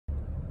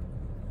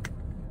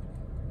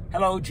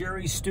Hello,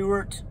 Jerry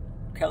Stewart.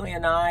 Kelly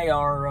and I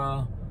are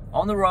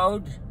on the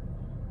road,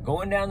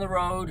 going down the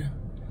road.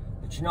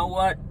 But you know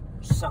what?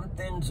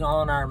 Something's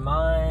on our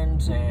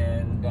minds,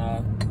 and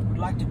we'd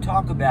like to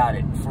talk about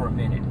it for a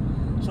minute.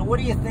 So what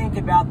do you think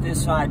about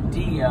this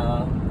idea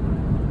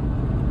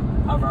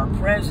of our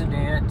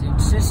president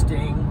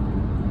insisting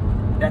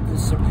that the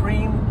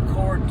Supreme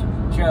Court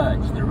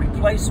judge, the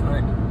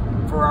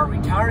replacement for our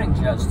retiring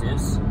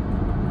justice,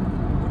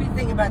 what do you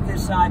think about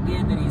this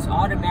idea that he's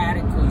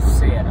automatically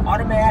said,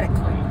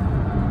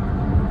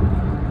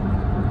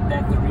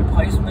 that the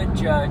replacement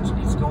judge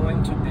is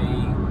going to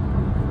be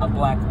a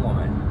black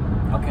woman?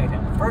 Okay,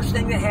 now the first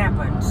thing that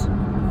happens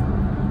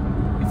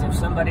is if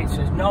somebody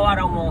says, no, I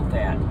don't want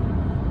that,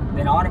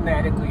 then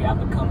automatically I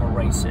become a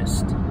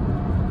racist,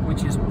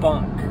 which is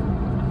bunk.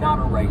 I'm not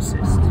a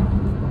racist.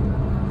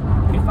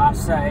 If I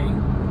say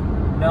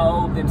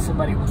no, then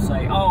somebody will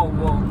say, oh,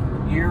 well,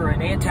 you're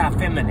an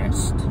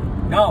anti-feminist.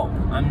 No,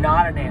 I'm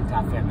not an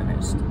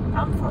anti-feminist.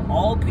 I'm for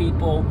all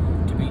people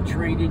to be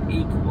treated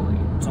equally.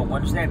 So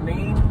what does that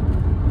mean?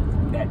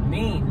 That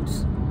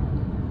means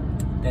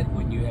that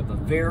when you have a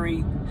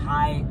very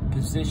high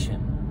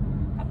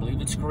position, I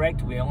believe it's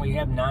correct, we only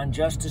have 9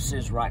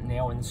 justices right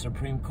now in the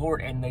Supreme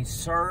Court, and they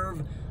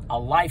serve a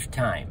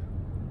lifetime,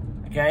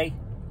 okay?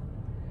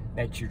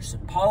 That you're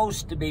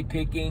supposed to be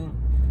picking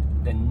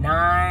the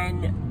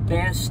 9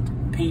 best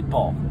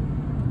people.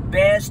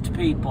 Best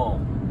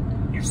people.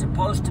 You're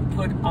supposed to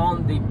put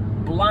on the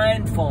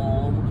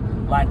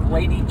blindfold like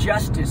Lady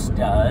Justice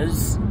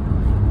does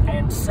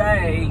and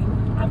say,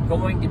 I'm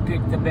going to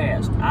pick the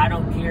best. I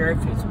don't care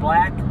if it's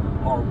black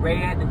or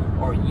red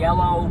or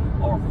yellow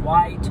or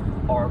white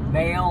or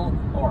male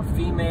or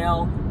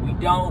female. We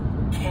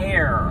don't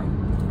care.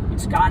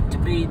 It's got to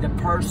be the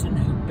person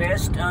who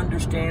best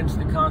understands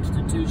the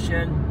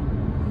Constitution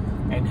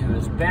and who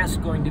is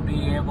best going to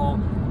be able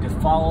to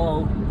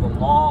follow the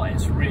law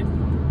as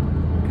written.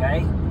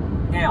 Okay?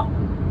 Now,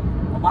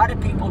 a lot of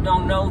people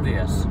don't know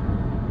this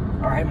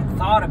or haven't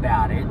thought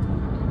about it.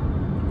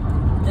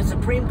 The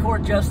Supreme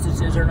Court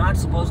justices are not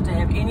supposed to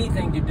have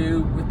anything to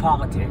do with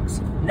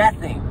politics.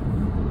 Nothing.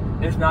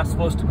 There's not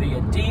supposed to be a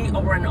D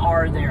or an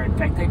R there. In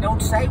fact, they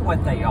don't say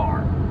what they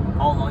are,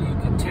 although you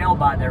can tell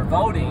by their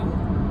voting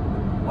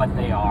what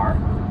they are.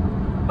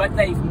 But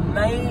they've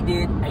made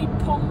it a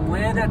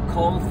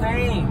political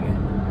thing.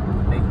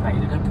 They've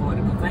made it a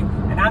political thing.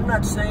 And I'm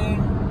not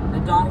saying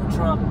that Donald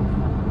Trump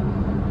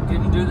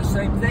didn't do the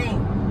same thing.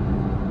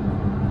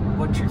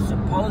 What you're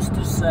supposed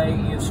to say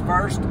is,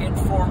 first and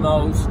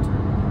foremost,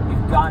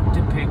 you've got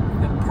to pick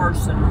the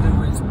person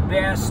who is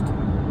best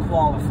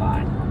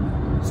qualified.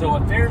 So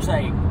if there's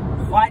a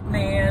white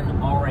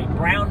man or a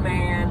brown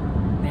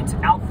man that's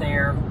out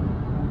there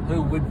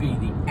who would be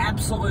the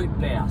absolute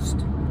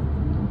best,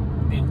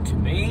 then to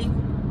me,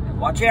 and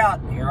watch out,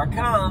 here I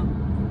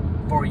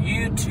come, for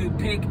you to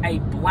pick a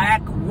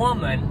black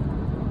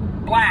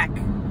woman, black,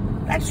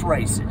 that's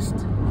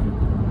racist.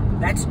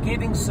 That's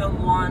giving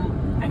someone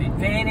an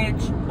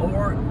advantage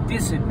or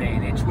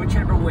disadvantage,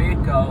 whichever way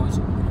it goes,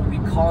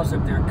 because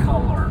of their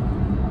color.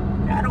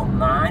 Now, I don't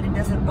mind. It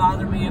doesn't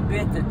bother me a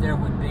bit that there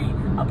would be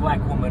a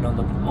black woman on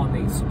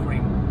the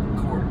Supreme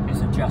Court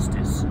as a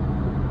justice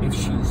if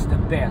she's the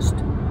best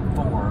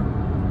for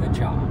the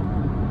job.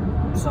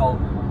 So,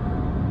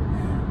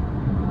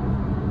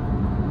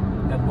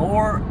 the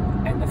more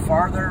and the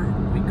farther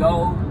we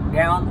go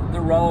down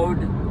the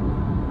road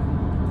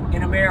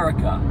in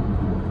America,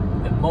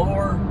 the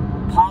more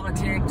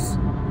politics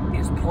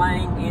is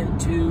playing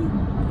into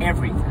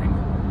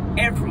everything.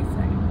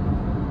 Everything.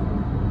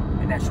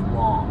 And that's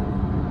wrong.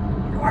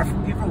 You know, have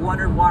you ever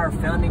wondered why our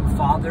founding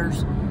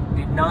fathers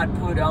did not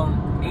put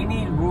on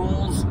any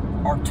rules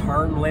or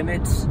term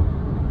limits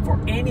for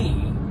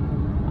any?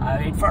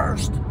 At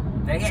first,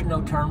 they had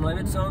no term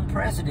limits on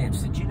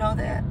presidents. Did you know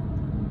that?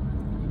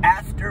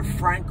 After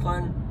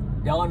Franklin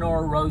Delano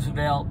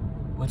Roosevelt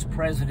was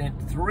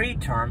president 3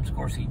 terms, of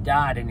course he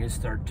died in his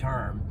 3rd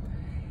term,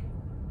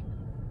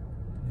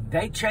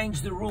 they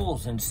changed the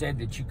rules and said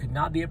that you could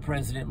not be a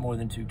president more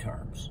than 2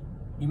 terms.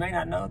 You may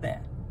not know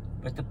that,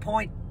 but the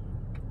point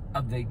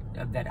of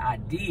that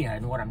idea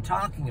and what I'm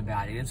talking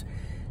about is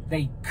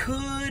they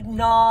could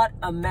not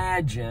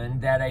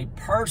imagine that a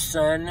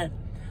person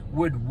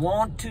would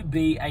want to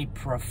be a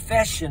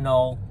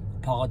professional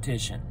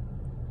politician.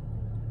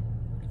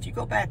 If you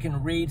go back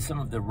and read some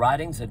of the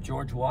writings of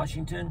George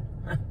Washington,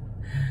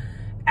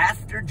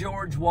 after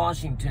George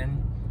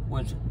Washington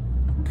was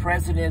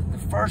president the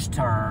 1st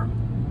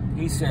term,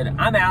 he said,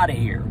 I'm out of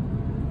here.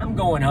 I'm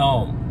going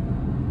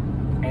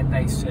home. And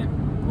they said,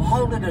 well,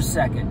 hold it a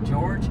second,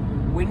 George.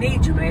 We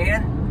need you,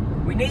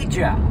 man. We need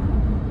you.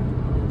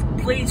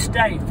 Please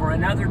stay for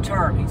another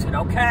term. He said,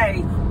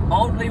 okay,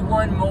 only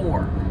 1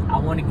 more. I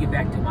want to get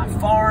back to my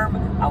farm.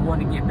 I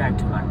want to get back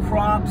to my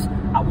crops.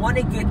 I want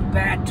to get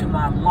back to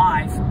my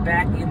life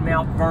back in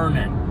Mount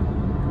Vernon.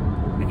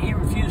 And he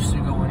refused to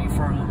go any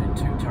further than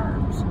 2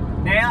 terms.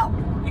 Now,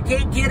 you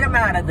can't get him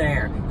out of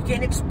there. You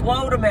can't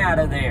explode him out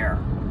of there.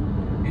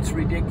 It's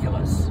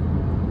ridiculous.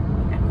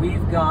 And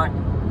we've got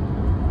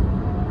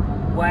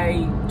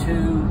way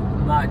too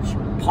much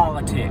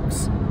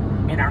politics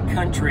in our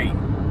country.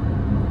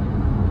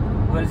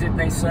 What is it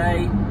they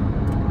say?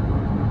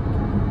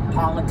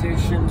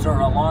 Politicians are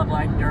a lot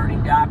like dirty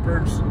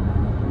diapers.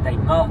 They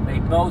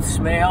both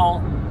smell,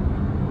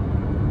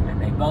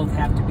 and they both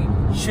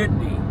should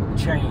be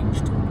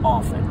changed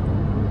often.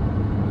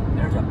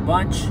 There's a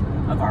bunch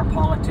of our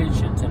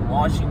politicians in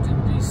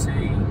Washington, D.C.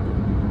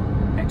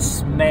 that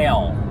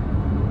smell,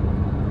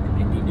 and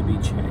they need to be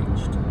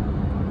changed.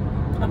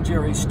 I'm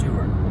Jerry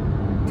Stewart.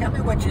 Tell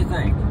me what you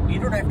think. You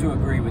don't have to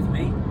agree with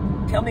me.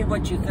 Tell me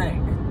what you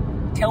think.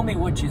 Tell me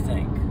what you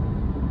think.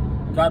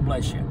 God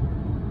bless you.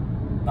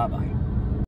 Bye-bye.